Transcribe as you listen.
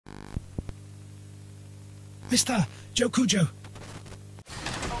MrJokujo.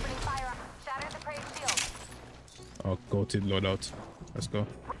 Oh, go to loadout. Let's go.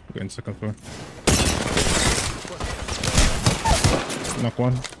 Go in second floor. Knock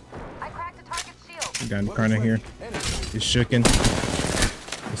one. Guy in the corner here. He's shaking.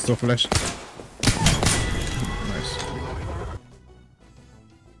 He's still flesh. Nice.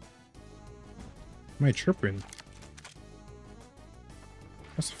 Am I tripping?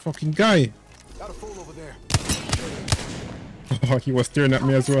 That's a fucking guy. Oh, he was staring at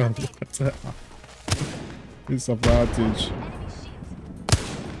me as well. It's a advantage.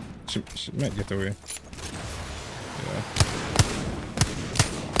 She might get away. Yeah.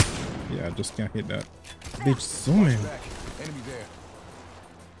 Yeah, I just can't hit that. They've zooming.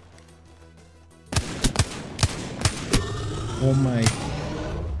 Oh my.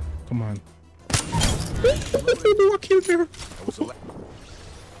 Come on. What killed there?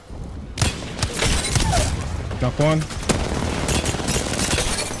 Knock one.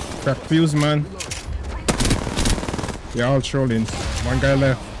 Crack fuse, man. They're all trolling. One guy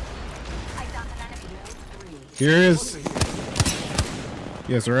left. Here he is.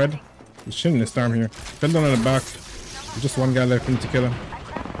 Yes, red. He's chilling this time here. Fell down on the back. There's just one guy left. We need to kill him.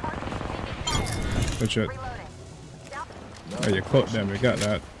 Good shit. Oh, you caught them. We got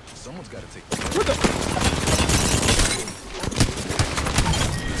that. Someone's got to take. What the?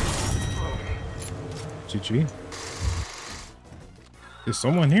 GG. There's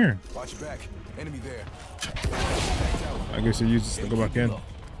someone here. Watch back. Enemy there. I guess he uses this to go back in. How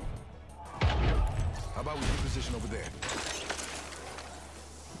about we position over there?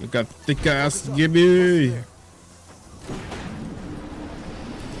 We got thick ass Gibby.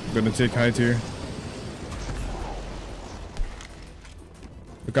 Gonna take height here.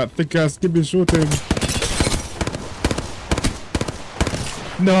 We got thick ass Gibby shooting.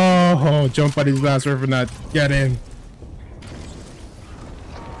 No, jump on his last river not. Get him.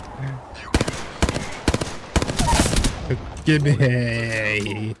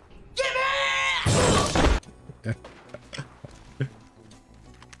 Gibby.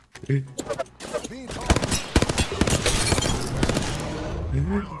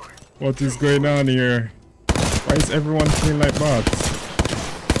 What is going on here? Why is everyone feeling like bots?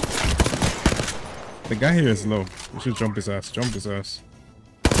 The guy here is low. We should jump his ass. Jump his ass.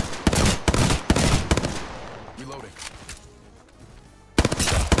 Reloading.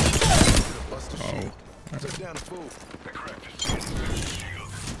 Oh.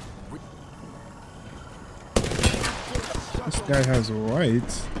 This guy has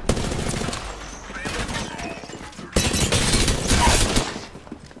white.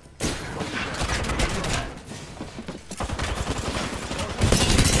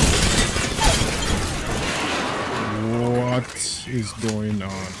 What is going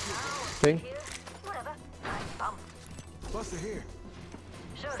on? Thing? Buster here.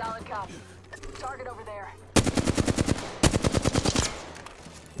 Solid copy. Target over there.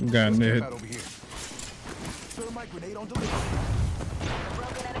 Got it. Over here. Thermite grenade on delivery.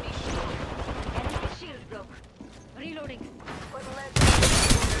 Broken enemy shield. Enemy shield broke. Reloading.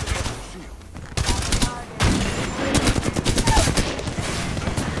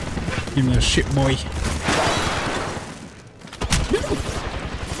 Give me a shit, boy.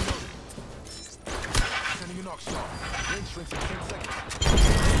 Sending a knock shot. Range shrinks in 10 seconds.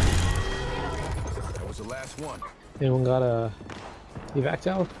 That was the last one. Anyone got a evac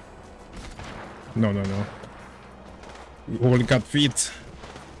tower? No, no, no. We only got feet.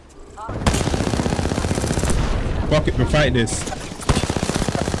 Fuck it, we fight this.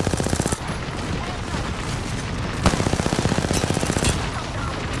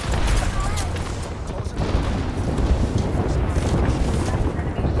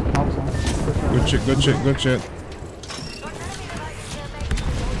 Good shit, good shit, good shit.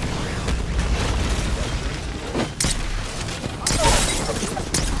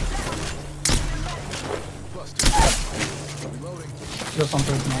 Just on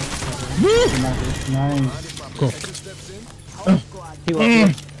first nice. Go.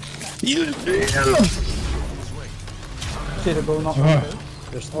 Shit, bro, not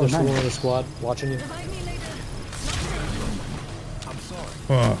There's one in the squad watching you.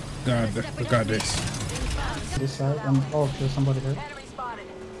 Oh god, we got this. this side, and oh, there's somebody there.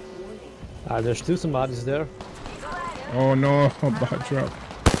 There's two somebody's there. Oh no, bad drop.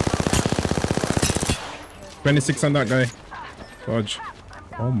 26 on that guy. Fudge.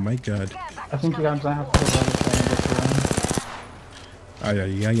 Oh my god. I think you guys might have to go down this way. Ay,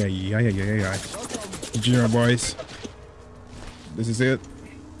 ay, ay, ay, ay, ay, ay, ay. Junior boys. This is it.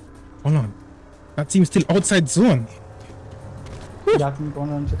 Hold on. That team's still outside zone. Yeah, I think one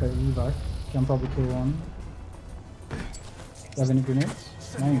of them took a evac. Can probably kill one. You have any grenades?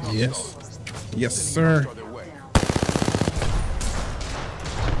 Nice. Yes. Yes, sir. Their way.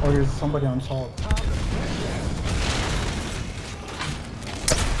 Oh, there's somebody on top.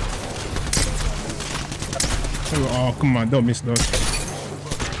 Oh, come on. Don't miss those.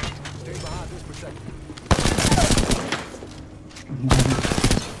 Stay behind this protector.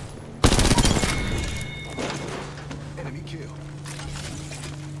 Enemy kill.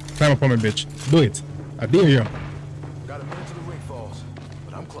 Climb up on me, bitch. Do it. I dare you. Got a minute to the ring falls,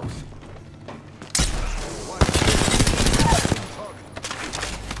 but I'm close.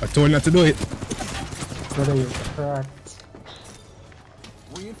 I told you not to do it. Brother, you're cracked.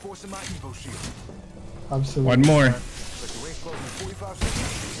 Reinforcing my Evo shield. Absolutely. One more. Let the ring close in 45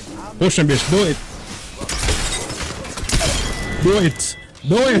 seconds. Push him, bitch. Do it. Do it.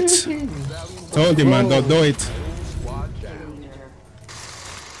 Do it. Told you, man. Don't do it. Squad down.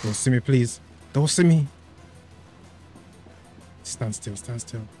 Don't see me, please. Don't see me. Stand still. Stand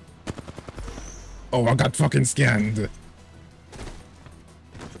still. Oh, I got fucking scanned.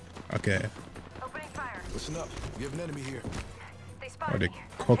 Okay. Opening fire. Listen up. We have an enemy here. They Oh, spotted they me.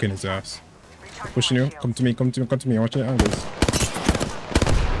 cooking his ass. Recharging Pushing my you. shield. Come to me. Come to me. Come to me. Watch your angles.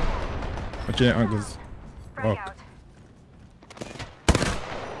 Watch your angles. Frag Fuck. out.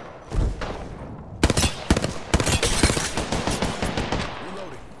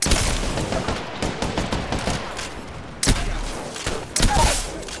 Reloading.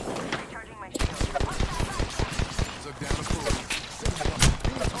 Recharging my shield. Took down a crew.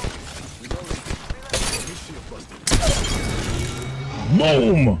 Reloading. Enemy shield busted.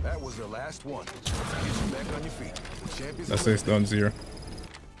 Boom. That was the last one. Get you back on your feet. The champions That's are it. Down zero.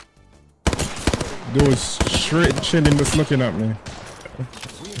 Dude, straight chilling, just looking at me.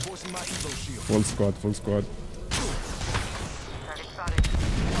 reinforcing my Evo shield. Full squad. Full squad. Target spotted.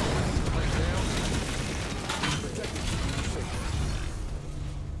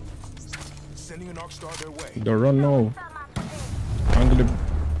 Sending an arc star their way. Don't run now. Angle the.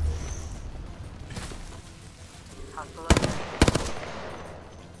 Hostile over.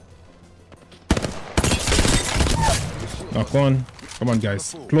 Knock one. Come on,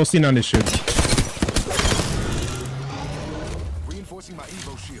 guys. Close in on this shit. Reinforcing my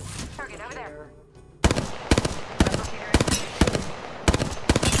Evo shield. Target over there. Replicator.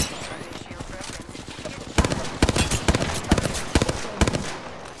 Shield broken.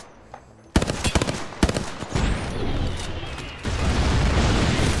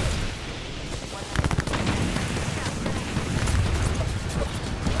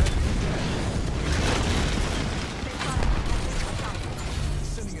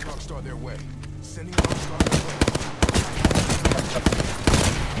 Sending an arc star their way. Sending an arc star their way.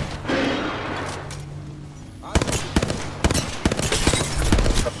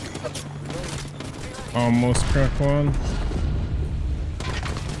 Almost crack one.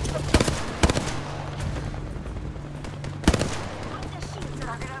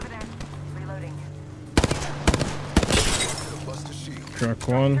 Target over there. Reloading. Bust a shield. Crack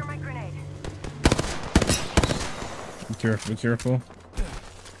one. Throw my grenade. Be careful. Be careful.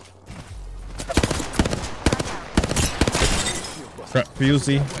 Crack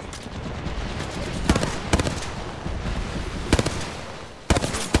Fusey.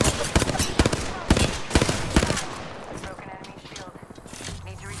 Broken enemy shield.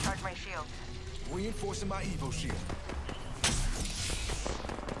 Need to recharge my shield. Reinforcing my Evo shield.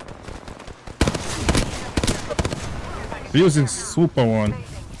 Fusing super one.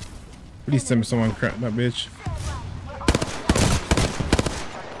 Please tell me someone crack that bitch.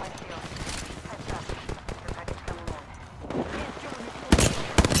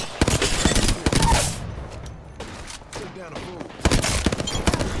 Take down a fool.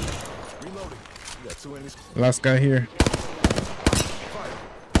 Reloading. We got two enemies. Last guy here.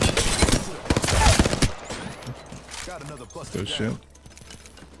 Got another busted Good shit. down.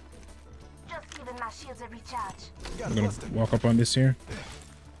 Just giving my shields a recharge. Got I'm a gonna busted. walk up on this here.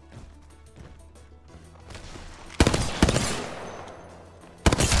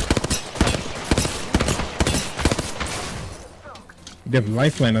 They have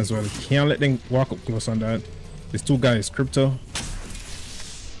lifeline as well. Can't let them walk up close on that. There's two guys, crypto.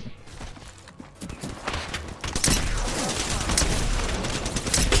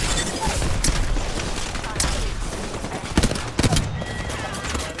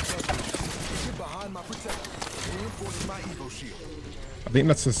 Get behind my protector. Reinforcing my Evo shield. I think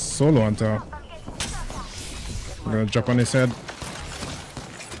that's a solo on top. I'm gonna drop on his head.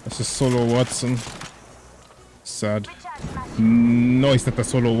 That's a solo Watson. Sad. No, it's not a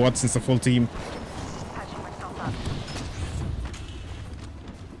solo Watson, it's a full team. Patching myself up.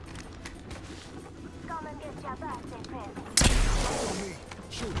 Come and get your birthday present.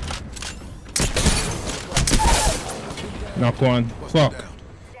 Knock one. Fuck. Down.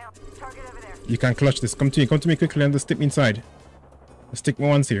 Target over there. You can clutch this. Come to me quickly and just stick me inside. Just stick me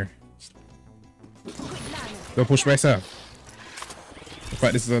once here. Don't push myself. In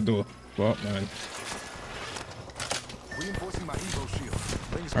fact, this is a door. Fuck, man. Reinforcing my Evo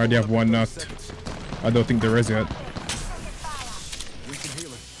shield. Rings I already have pull up one in 30 knocked. seconds. I don't think there is yet. We can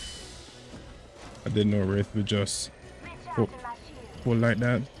heal it. I didn't know Wraith would just Recharging my shield. pull like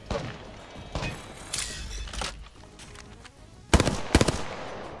that.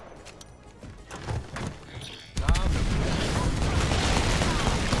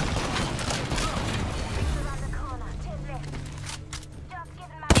 Around the corner. 10 left. Just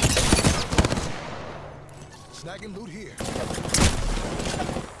giving my Snagging loot here.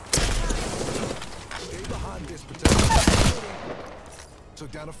 Stay behind this protector.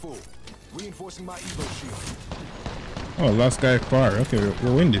 Took down a fool. Reinforcing my Evo shield. Oh, last guy far. Okay,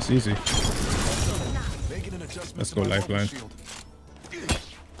 we'll win this easy. Making an adjustment Let's to go my lifeline. mobile shield.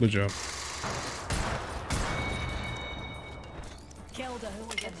 Good job. Killed a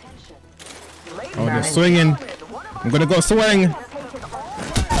hooligan. Oh, they're swinging. I'm gonna go swing.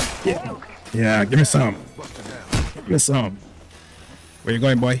 Yeah, give me some. Buster down. Give me some. Where you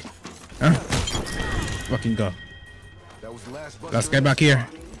going, boy? Huh? Fucking go. That was the last buster. Last guy back here.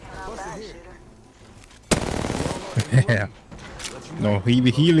 Buster here. Yeah. No, he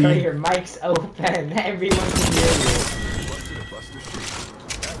be So healing. your mic's open. Everyone can hear Buster to buster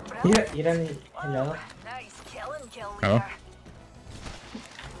shield. you. You don't need. Hello? nice kill Hello? leader.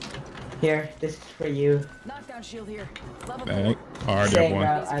 Here, this is for you. Knockdown shield here. Level Bang. Oh, I already have Saying one.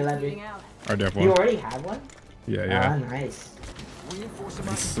 I love moving you. out. I already have You one. already have one? Yeah, Ah, yeah. nice. Reinforcing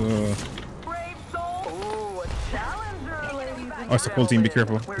my It's, Brave soul. Ooh, a challenger, ladies and oh, it's a full team. Be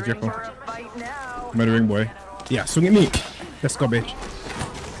careful. Be We're in careful. for a fight now. Murdering boy. Yeah, swing at me. Let's go, bitch.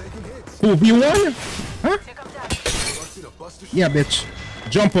 Who, B1? Huh? buster to buster shield. Yeah, bitch.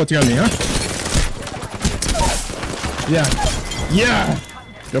 Jump out here on me, huh? Yeah. Yeah.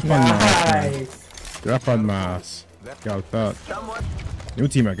 Drop on my ass, man. Nice. Drop on my ass. Y'all thought. New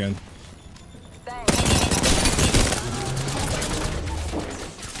team again.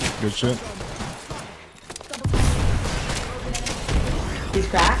 Good shit. He's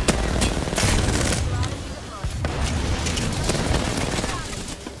cracked.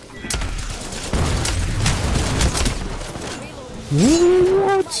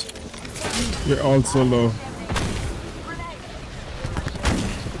 What? You're all so low.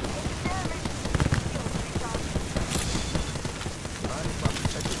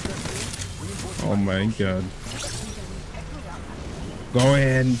 Oh my god. Go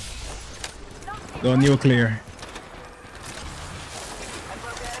in. Go nuclear.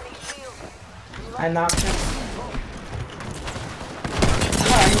 I knocked him.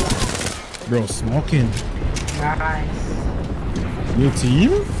 Bro, smoking. Nice. New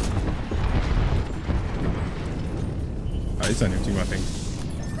team? Ah, it's a new team, I think.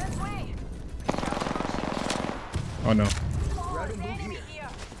 Oh no.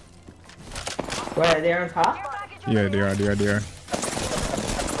 Where, they're on top? Yeah, they are. I Wait,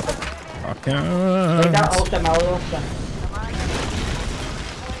 I'll can't. ult them, I'll ult them.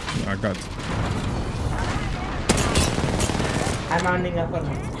 I got. I'm rounding up on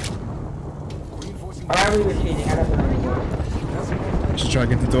him. Or are we retreating? I don't know. Let's try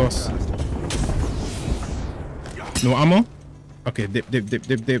to get the doors. No ammo? Okay, dip. Dip,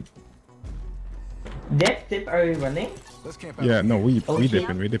 are we running? Let's camp out. Yeah, no, we Okay.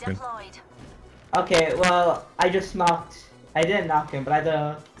 dipping. Okay, well, I just knocked. I didn't knock him, but I did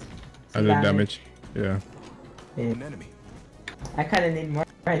I some did damage. Yeah. An enemy. I kind of need more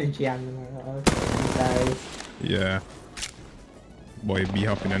energy on them. Sorry. Yeah. Boy, be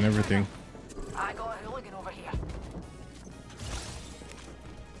hopping and everything. I got a hooligan over here.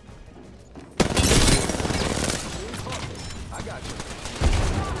 I got you.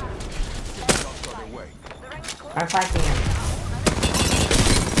 I'm fighting him.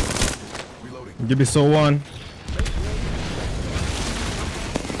 Reloading. Gibby so one.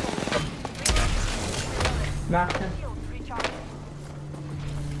 Knocked him.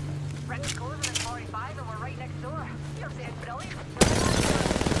 Friendly closing at 45 and we're right next door. You're saying brilliant.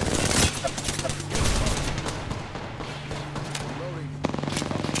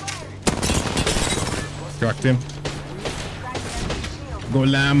 Cracked him. Go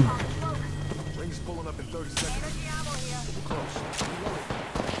lamb. Rings pulling up in 30 seconds. We're close.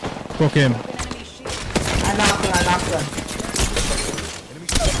 Poke him. I knocked him. Enemy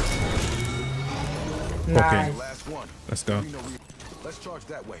Nice. Okay. last one. Let's go. Let's charge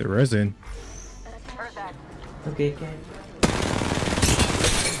that way. The resin. Heard that. Okay.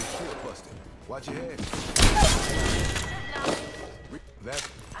 Shield busted. Watch your head. That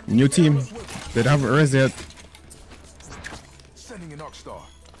New team. They don't have Urs yet. sending an arc star.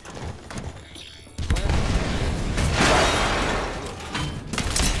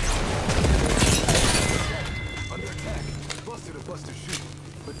 Under attack. Busted a buster shoot.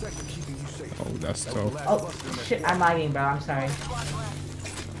 Protector keeping you safe. Oh, that's That was the tough. last Oh, buster in that shit, field. I'm lagging, bro. I'm sorry.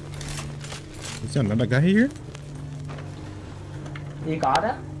 Is there another guy here? You got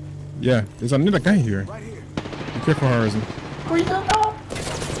him? Yeah, there's another guy here. Right here. Be careful, Horizon. We don't know.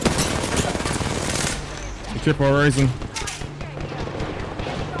 Be careful, Horizon.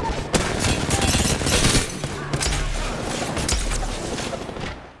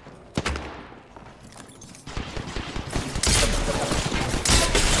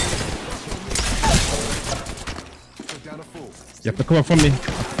 Took down a fool. You have to come up from me.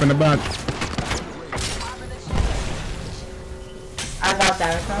 From the back. I got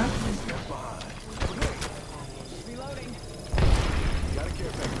that, huh? Reloading. Got a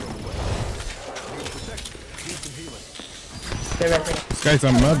care package on the way. Need protection. Need some healing. They're right there. This guy's a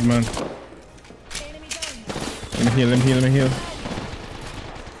madman. Enemy down. Let me heal, let me heal, let me heal.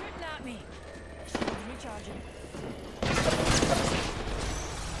 Shooting at me. Shields recharging.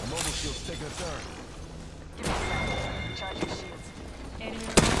 The mobile shield's taking a turn. Charging shields. Enemy.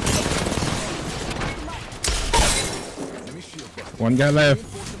 Enemy shield busted. One guy left.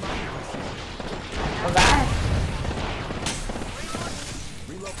 Oh, bye.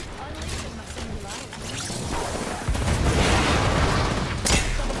 Unleashing my singularity.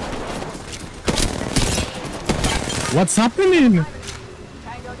 What's happening?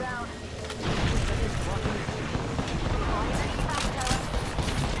 Tango down.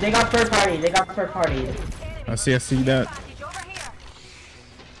 They got third party. They got third party. I see that. Package over here.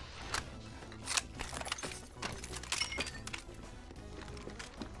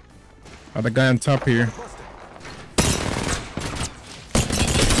 Other guy on top here.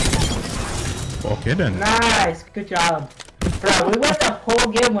 Okay then. Nice. Good job. Bro, we went the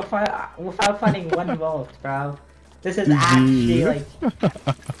whole game without finding one vault, bro. This is actually like...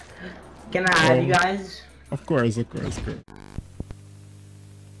 Can I add you guys? Of course, of course, of course.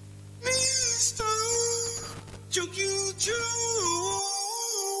 MrJokujo.